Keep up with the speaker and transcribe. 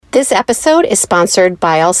This episode is sponsored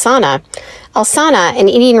by Alsana. Alsana, an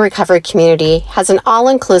eating recovery community, has an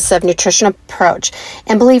all-inclusive nutrition approach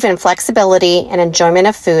and believe in flexibility and enjoyment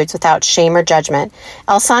of foods without shame or judgment.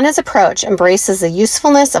 Alsana's approach embraces the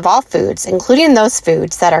usefulness of all foods, including those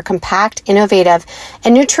foods that are compact, innovative,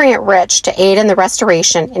 and nutrient-rich to aid in the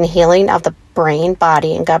restoration and healing of the brain,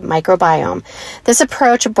 body, and gut microbiome. This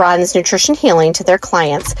approach broadens nutrition healing to their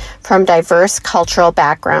clients from diverse cultural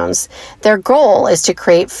backgrounds. Their goal is to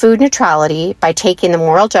create food neutrality by taking the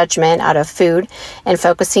moral judgment out of food and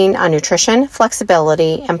focusing on nutrition,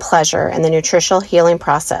 flexibility, and pleasure in the nutritional healing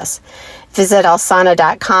process. Visit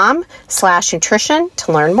alsana.com/nutrition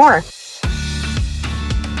to learn more.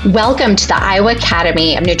 Welcome to the Iowa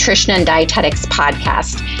Academy of Nutrition and Dietetics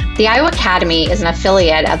podcast. The Iowa Academy is an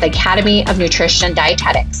affiliate of the Academy of Nutrition and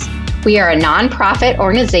Dietetics. We are a nonprofit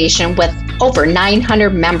organization with over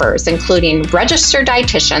 900 members, including registered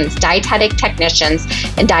dietitians, dietetic technicians,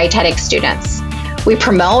 and dietetic students. We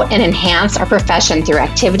promote and enhance our profession through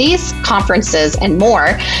activities, conferences, and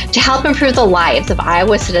more to help improve the lives of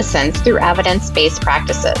Iowa citizens through evidence-based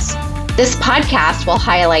practices. This podcast will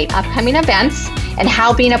highlight upcoming events and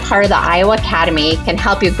how being a part of the Iowa Academy can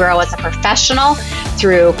help you grow as a professional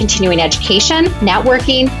through continuing education,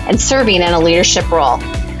 networking, and serving in a leadership role.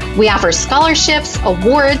 We offer scholarships,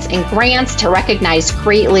 awards, and grants to recognize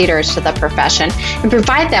great leaders to the profession and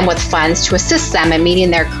provide them with funds to assist them in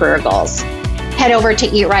meeting their career goals. Head over to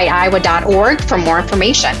eatrightiowa.org for more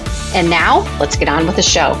information. And now, let's get on with the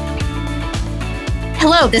show.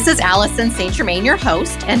 Hello, this is Allison St. Germain, your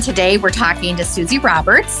host, and today we're talking to Susie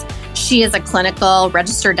Roberts. She is a clinical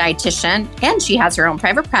registered dietitian, and she has her own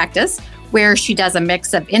private practice where she does a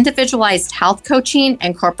mix of individualized health coaching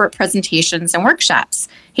and corporate presentations and workshops.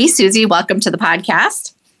 Hey, Susie, welcome to the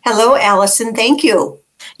podcast. Hello, Allison. Thank you.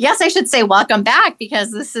 Yes, I should say welcome back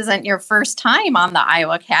because this isn't your first time on the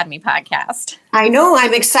Iowa Academy podcast. I know.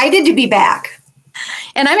 I'm excited to be back.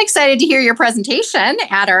 And I'm excited to hear your presentation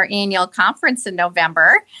at our annual conference in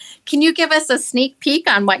November. Can you give us a sneak peek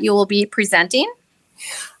on what you will be presenting?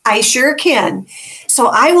 I sure can. So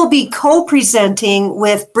I will be co-presenting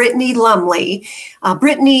with Brittany Lumley.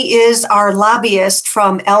 Brittany is our lobbyist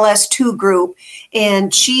from LS2 Group,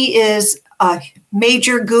 and she is a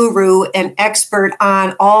major guru and expert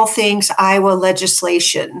on all things Iowa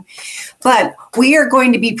legislation. But we are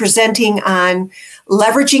going to be presenting on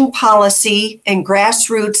leveraging policy and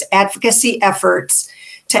grassroots advocacy efforts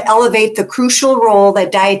to elevate the crucial role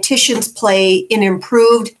that dietitians play in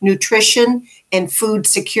improved nutrition and food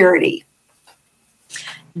security.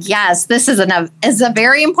 Yes, this is a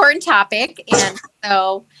very important topic, and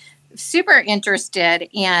so super interested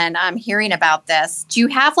in hearing about this. Do you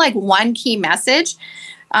have like one key message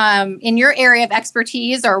in your area of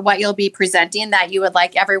expertise or what you'll be presenting that you would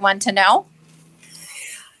like everyone to know?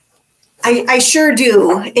 I sure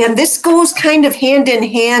do. And this goes kind of hand in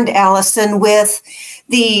hand, Allison, with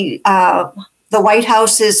the White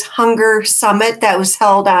House's Hunger Summit that was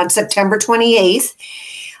held on September 28th.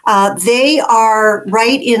 They are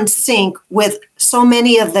right in sync with so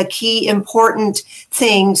many of the key important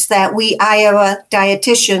things that we Iowa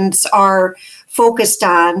dietitians are focused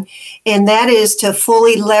on, and that is to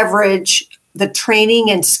fully leverage the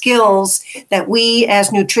training and skills that we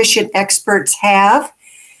as nutrition experts have,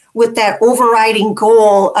 with that overriding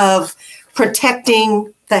goal of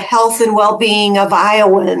protecting the health and well-being of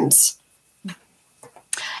Iowans.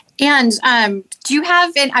 And do you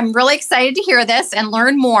have, and I'm really excited to hear this and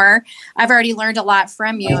learn more. I've already learned a lot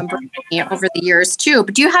from you and Brittany over the years too,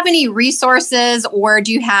 but do you have any resources or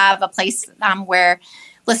do you have a place where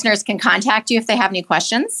listeners can contact you if they have any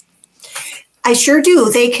questions? I sure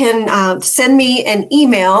do. They can send me an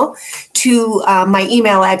email to my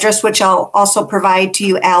email address, which I'll also provide to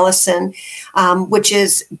you, Allison, which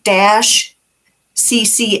is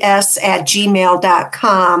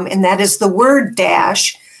 -ccs@gmail.com. And that is the word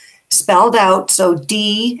dash spelled out. So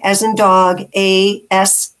D as in dog,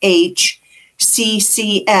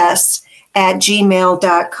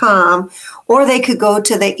 ASHCCS@gmail.com. Or they could go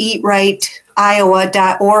to the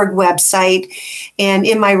eatrightiowa.org website. And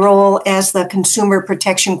in my role as the Consumer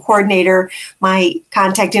Protection Coordinator, my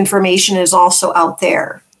contact information is also out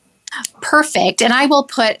there. Perfect. And I'll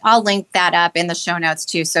link that up in the show notes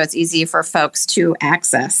too, so it's easy for folks to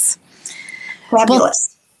access. Fabulous. Well,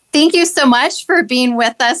 thank you so much for being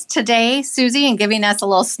with us today, Susie, and giving us a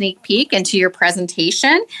little sneak peek into your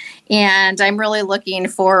presentation. And I'm really looking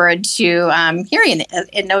forward to hearing it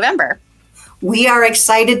in November. We are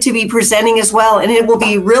excited to be presenting as well, and it will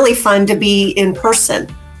be really fun to be in person.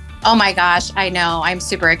 Oh my gosh, I know. I'm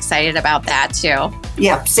super excited about that too.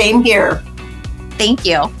 Yep, same here. Thank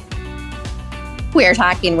you. We are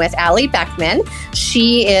talking with Allie Beckman.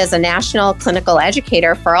 She is a national clinical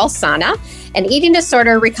educator for Alsana, an eating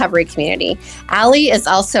disorder recovery community. Allie is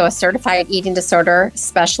also a certified eating disorder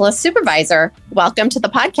specialist supervisor. Welcome to the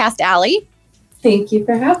podcast, Allie. Thank you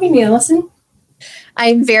for having me, Allison.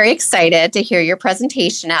 I'm very excited to hear your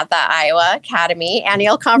presentation at the Iowa Academy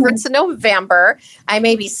Annual Conference in November. I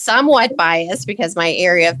may be somewhat biased because my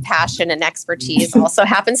area of passion and expertise also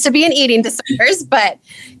happens to be in eating disorders, but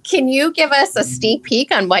can you give us a sneak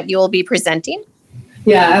peek on what you will be presenting?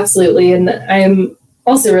 Yeah, absolutely. And I'm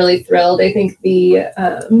also really thrilled. I think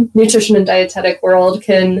the nutrition and dietetic world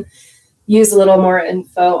can use a little more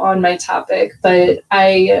info on my topic, but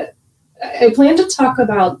I plan to talk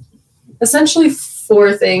about essentially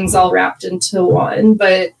 4 things all wrapped into one.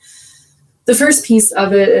 But the first piece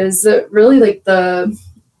of it is really like the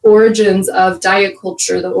origins of diet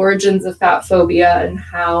culture, the origins of fat phobia, and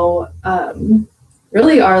how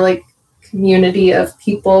really our like community of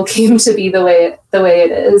people came to be the way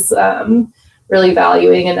it is, really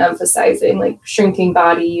valuing and emphasizing like shrinking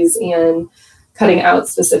bodies and cutting out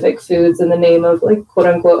specific foods in the name of like quote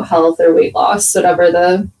unquote health or weight loss, whatever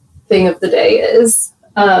the thing of the day is.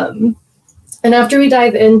 And after we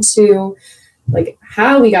dive into like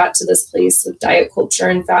how we got to this place with diet culture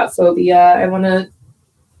and fat phobia, I want to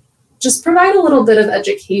just provide a little bit of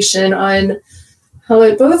education on how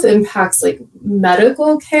it both impacts like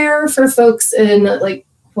medical care for folks in like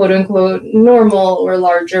quote unquote normal or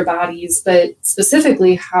larger bodies, but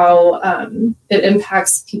specifically how it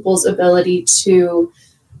impacts people's ability to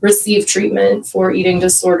receive treatment for eating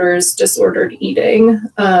disorders, disordered eating.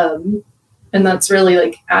 And that's really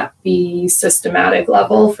like at the systematic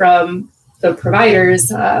level from the providers,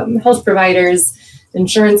 health providers,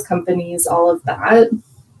 insurance companies, all of that.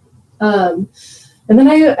 And then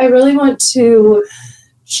I really want to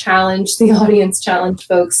challenge the audience, challenge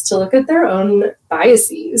folks to look at their own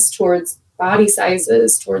biases towards body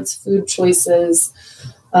sizes, towards food choices,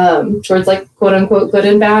 towards like quote unquote good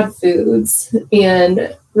and bad foods,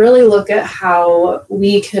 and really look at how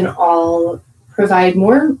we can all provide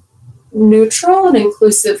more neutral and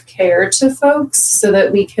inclusive care to folks so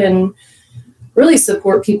that we can really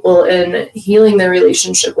support people in healing their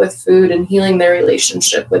relationship with food and healing their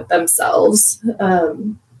relationship with themselves.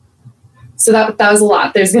 So that was a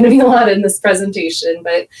lot. There's going to be a lot in this presentation,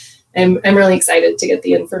 but I'm really excited to get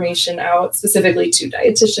the information out specifically to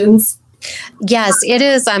dietitians. Yes, it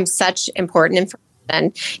is such important information.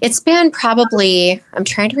 It's been probably, I'm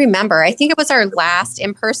trying to remember, I think it was our last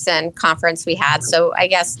in-person conference we had. So I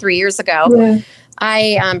guess 3 years ago, yeah.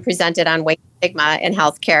 I presented on weight stigma in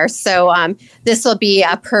healthcare. So this will be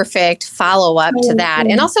a perfect follow-up to that.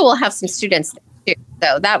 And also we'll have some students too.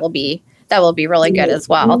 So that will be really good as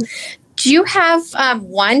well. Do you have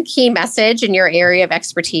one key message in your area of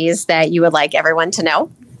expertise that you would like everyone to know?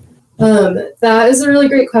 That is a really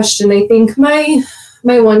great question. I think my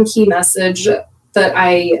one key message that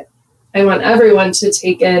I want everyone to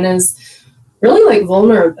take in is really like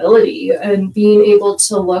vulnerability and being able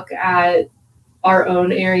to look at our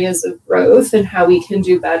own areas of growth and how we can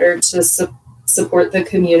do better to support the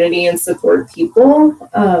community and support people.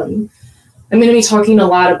 I'm going to be talking a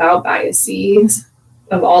lot about biases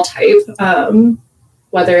of all type,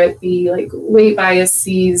 whether it be like weight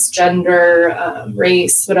biases, gender,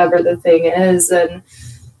 race, whatever the thing is, and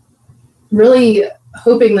really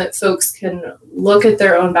hoping that folks can look at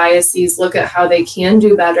their own biases, look at how they can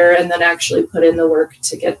do better, and then actually put in the work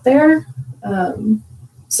to get there.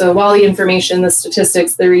 So while the information, the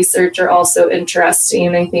statistics, the research are also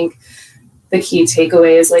interesting, I think the key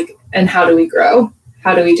takeaway is like, and how do we grow?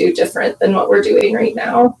 How do we do different than what we're doing right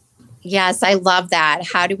now? Yes, I love that.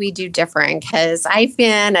 How do we do different? Because I've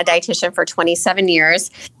been a dietitian for 27 years,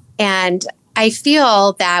 and I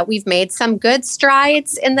feel that we've made some good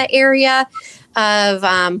strides in the area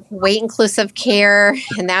of weight inclusive care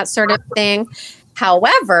and that sort of thing.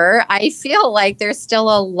 However, I feel like there's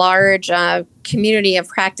still a large community of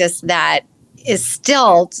practice that is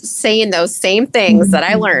still saying those same things that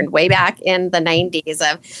I learned way back in the 90s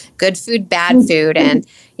of good food, bad food, and,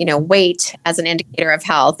 weight as an indicator of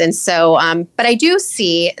health. And so, but I do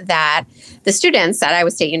see that the students at Iowa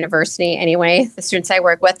State University, anyway, the students I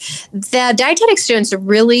work with, the dietetic students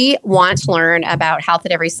really want to learn about health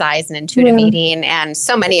at every size and intuitive eating. And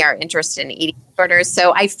so many are interested in eating disorders.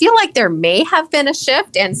 So I feel like there may have been a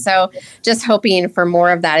shift. And so just hoping for more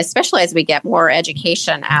of that, especially as we get more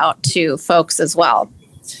education out to folks as well.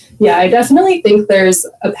 Yeah, I definitely think there's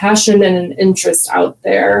a passion and an interest out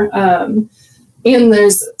there. And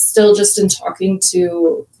there's still just in talking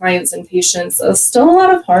to clients and patients, still a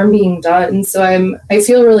lot of harm being done. So I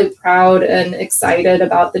feel really proud and excited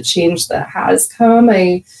about the change that has come.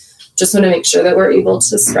 I just want to make sure that we're able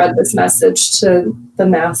to spread this message to the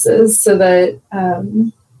masses so that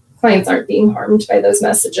clients aren't being harmed by those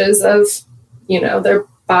messages of, their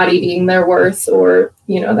body being their worth, or,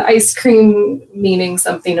 the ice cream meaning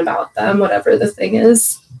something about them, whatever the thing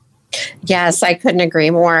is. Yes, I couldn't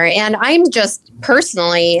agree more. And I'm just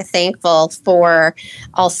personally thankful for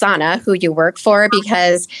Alsana, who you work for,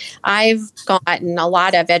 because I've gotten a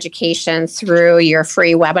lot of education through your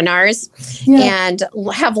free webinars and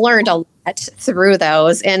have learned a lot through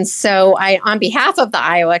those. And so on behalf of the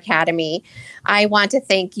Iowa Academy, I want to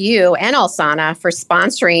thank you and Alsana for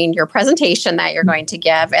sponsoring your presentation that you're going to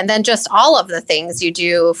give, and then just all of the things you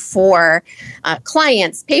do for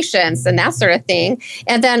clients, patients, and that sort of thing.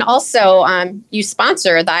 And then also you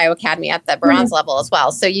sponsor the Iowa Academy at the bronze level as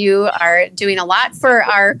well. So you are doing a lot for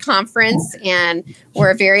our conference, and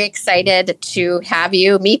we're very excited to have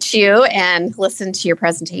you, meet you, and listen to your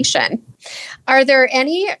presentation. Are there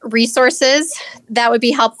any resources that would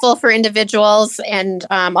be helpful for individuals? And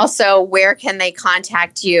also, where can they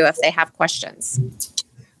contact you if they have questions?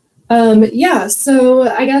 So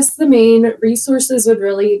I guess the main resources would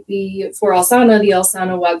really be for Alsana, the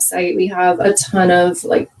Alsana website. We have a ton of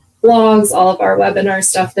blogs, all of our webinar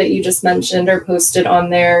stuff that you just mentioned are posted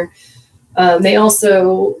on there. They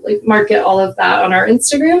also market all of that on our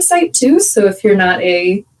Instagram site too. So if you're not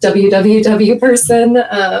a www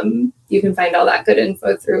person, you can find all that good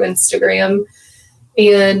info through Instagram.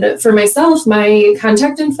 And for myself, my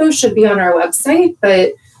contact info should be on our website,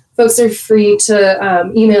 but folks are free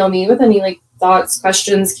to email me with any thoughts,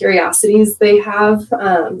 questions, curiosities they have.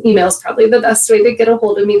 Email is probably the best way to get a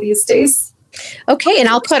hold of me these days. Okay, and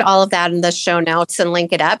I'll put all of that in the show notes and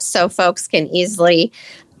link it up so folks can easily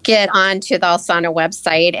get onto the Alsana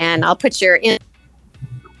website, and I'll put your in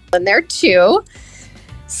there too.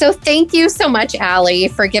 So thank you so much, Allie,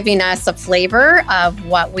 for giving us a flavor of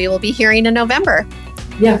what we will be hearing in November.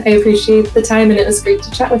 Yeah, I appreciate the time, and it was great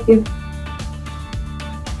to chat with you.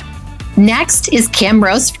 Next is Kim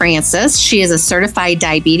Rose Francis. She is a certified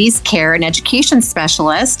diabetes care and education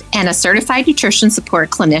specialist and a certified nutrition support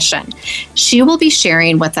clinician. She will be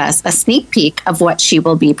sharing with us a sneak peek of what she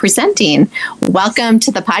will be presenting. Welcome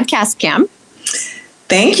to the podcast, Kim.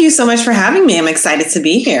 Thank you so much for having me. I'm excited to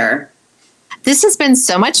be here. This has been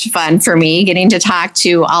so much fun for me, getting to talk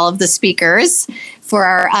to all of the speakers for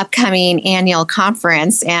our upcoming annual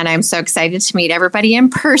conference. And I'm so excited to meet everybody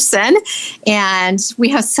in person. And we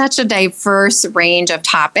have such a diverse range of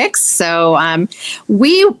topics. So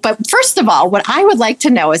but first of all, what I would like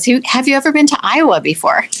to know is, have you ever been to Iowa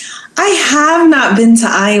before? I have not been to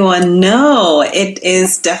Iowa. No, it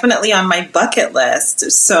is definitely on my bucket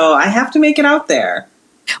list. So I have to make it out there.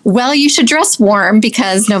 Well, you should dress warm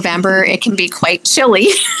because November, it can be quite chilly.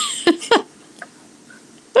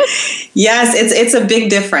 Yes, it's a big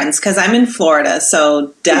difference because I'm in Florida.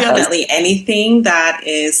 So definitely anything that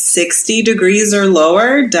is 60 degrees or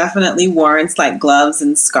lower definitely warrants gloves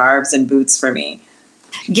and scarves and boots for me.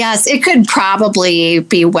 Yes, it could probably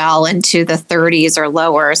be well into the 30s or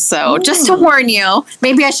lower. So just to warn you,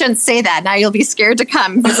 maybe I shouldn't say that. Now you'll be scared to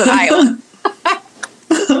come visit Iowa.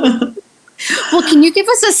 Well, can you give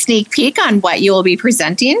us a sneak peek on what you will be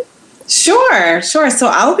presenting? Sure. So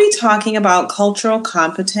I'll be talking about cultural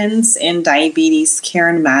competence in diabetes care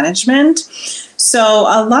and management. So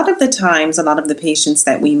a lot of the patients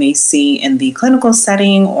that we may see in the clinical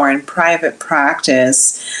setting or in private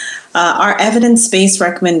practice, our evidence-based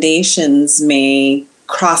recommendations may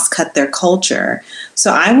cross-cut their culture.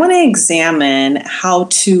 So I want to examine how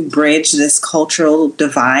to bridge this cultural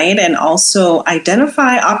divide and also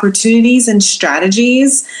identify opportunities and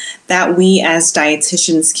strategies that we as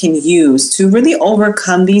dietitians can use to really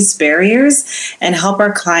overcome these barriers and help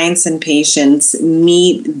our clients and patients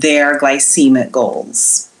meet their glycemic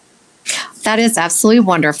goals. That is absolutely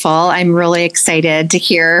wonderful. I'm really excited to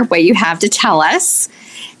hear what you have to tell us.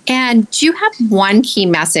 And do you have one key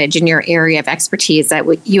message in your area of expertise that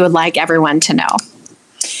you would like everyone to know?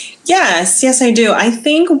 Yes, I do. I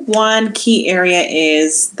think one key area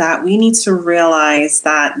is that we need to realize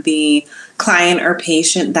that the client or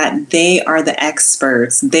patient, that they are the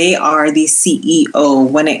experts. They are the CEO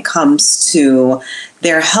when it comes to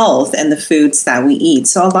their health and the foods that we eat.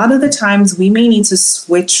 So a lot of the times we may need to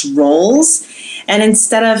switch roles, and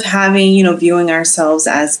instead of viewing ourselves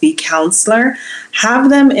as the counselor, have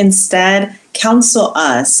them instead counsel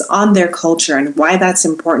us on their culture and why that's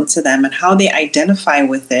important to them and how they identify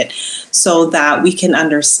with it, so that we can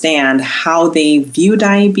understand how they view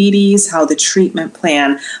diabetes, how the treatment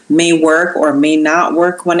plan may work or may not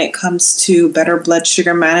work when it comes to better blood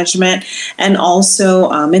sugar management, and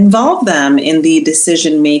also involve them in the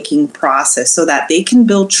decision-making process so that they can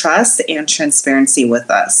build trust and transparency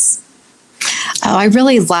with us. Oh, I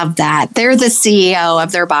really love that. They're the CEO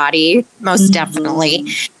of their body, most definitely.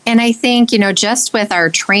 And I think, just with our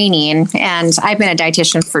training, and I've been a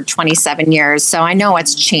dietitian for 27 years, so I know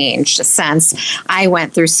it's changed since I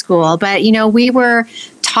went through school. But, we were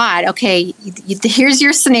taught, okay, here's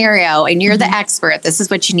your scenario and you're the expert. This is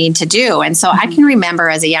what you need to do. And so I can remember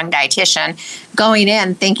as a young dietitian going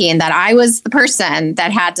in thinking that I was the person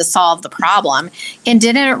that had to solve the problem and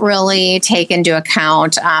didn't really take into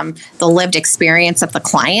account the lived experience of the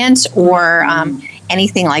client or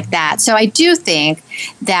anything like that. So I do think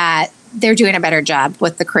that they're doing a better job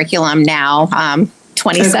with the curriculum now,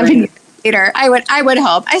 27 years later. I would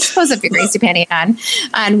hope. I suppose it varies depending on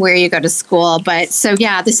where you go to school. But so,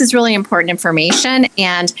 yeah, this is really important information.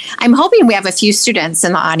 And I'm hoping we have a few students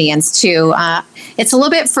in the audience too. It's a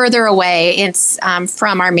little bit further away. It's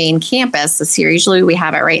from our main campus this year. Usually we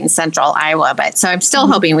have it right in central Iowa. But so I'm still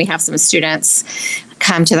hoping we have some students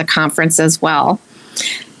come to the conference as well.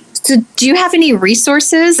 So do you have any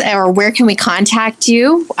resources, or where can we contact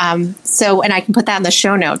you? And I can put that in the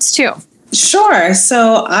show notes too. Sure.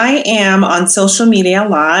 So I am on social media a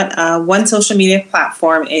lot. One social media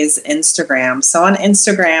platform is Instagram. So on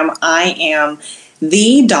Instagram, I am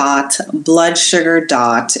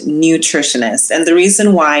the.bloodsugar.nutritionist. And the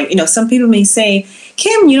reason why, some people may say,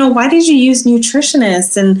 Kim, why did you use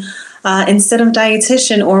nutritionist and instead of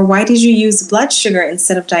dietitian, or why did you use blood sugar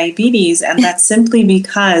instead of diabetes? And that's simply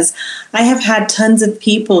because I have had tons of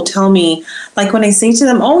people tell me, like when I say to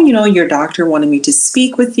them, your doctor wanted me to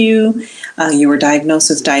speak with you. You were diagnosed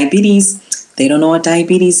with diabetes. They don't know what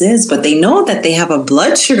diabetes is, but they know that they have a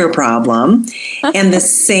blood sugar problem. And the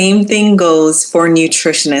same thing goes for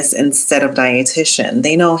nutritionists instead of dietitian.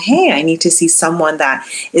 They know, hey, I need to see someone that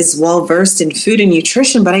is well-versed in food and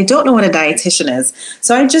nutrition, but I don't know what a dietitian is.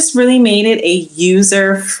 So I just really made it a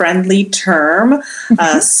user-friendly term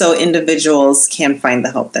so individuals can find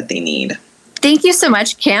the help that they need. Thank you so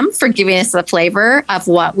much, Kim, for giving us the flavor of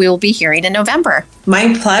what we will be hearing in November.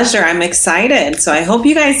 My pleasure. I'm excited. So I hope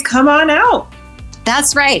you guys come on out.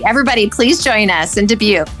 That's right. Everybody, please join us in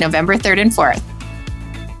Dubuque, November 3rd and 4th.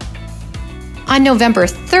 On November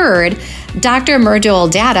 3rd, Dr. Murdul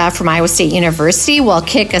Datta from Iowa State University will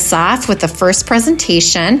kick us off with the first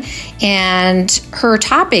presentation, and her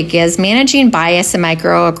topic is Managing Bias and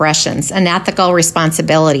Microaggressions, an Ethical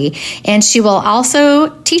Responsibility. And she will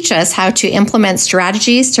also teach us how to implement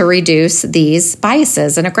strategies to reduce these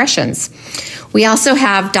biases and aggressions. We also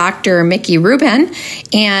have Dr. Mickey Rubin,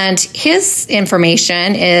 and his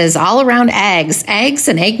information is all around eggs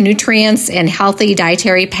and egg nutrients and healthy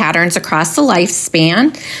dietary patterns across the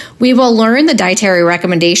lifespan. We will learn the dietary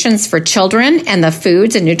recommendations for children and the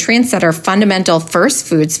foods and nutrients that are fundamental first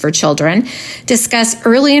foods for children, discuss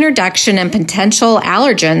early introduction and potential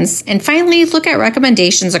allergens, and finally look at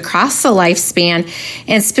recommendations across the lifespan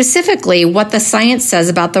and specifically what the science says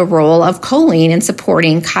about the role of choline in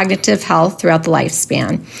supporting cognitive health throughout the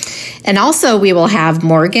lifespan. And also we will have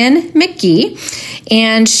Morgan McGee,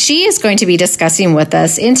 and she is going to be discussing with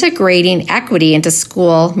us integrating equity into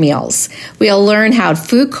school meals. We'll learn how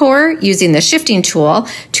Food Corps using the shifting tool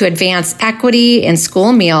to advance equity in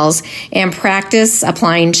school meals and practice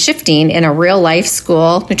applying shifting in a real-life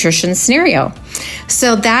school nutrition scenario.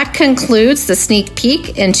 So that concludes the sneak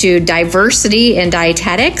peek into Diversity in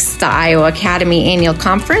Dietetics, the Iowa Academy Annual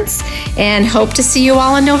Conference, and hope to see you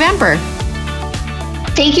all in November.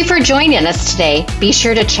 Thank you for joining us today. Be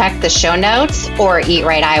sure to check the show notes or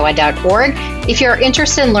eatrightiowa.org if you're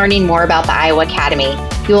interested in learning more about the Iowa Academy.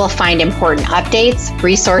 You will find important updates,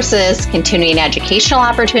 resources, continuing educational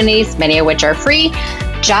opportunities, many of which are free,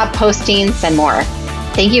 job postings, and more.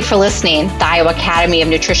 Thank you for listening. The Iowa Academy of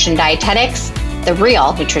Nutrition Dietetics, the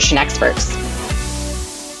real nutrition experts.